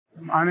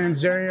My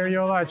name's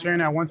Arreola. I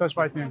train at One Touch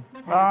Fight Team.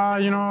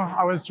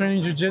 I was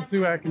training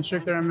jiu-jitsu at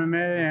Constrictor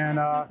MMA,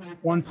 and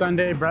one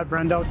Sunday, Brett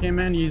Brendel came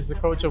in. He's the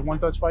coach of One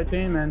Touch Fight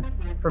Team, and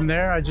from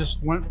there, I just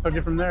took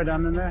it from there to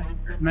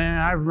MMA. Man,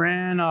 I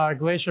ran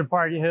Glacier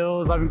Park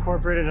hills. I've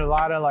incorporated a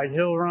lot of like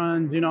hill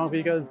runs,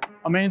 because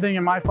a main thing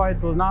in my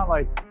fights was not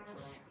like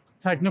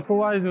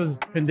technical-wise, it was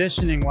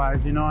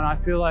conditioning-wise, and I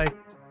feel like,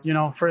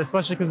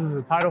 especially because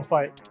it's a title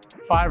fight,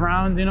 5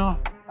 rounds,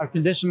 I've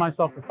conditioned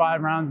myself for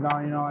 5 rounds now,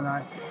 and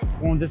I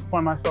won't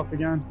disappoint myself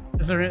again.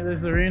 This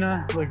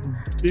arena looks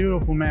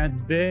beautiful, man.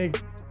 It's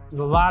big. There's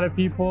a lot of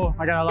people.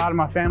 I got a lot of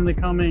my family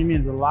coming. It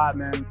means a lot,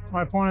 man.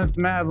 My opponent's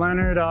Matt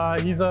Leonard. I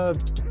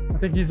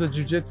think he's a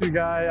jiu-jitsu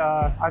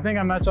guy. I think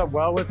I match up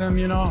well with him,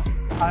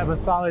 I have a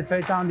solid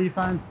takedown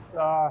defense.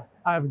 I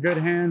have good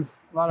hands,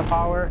 a lot of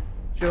power.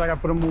 I feel like I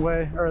put him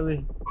away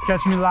early.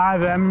 Catch me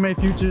live at MMA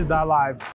Futures.live.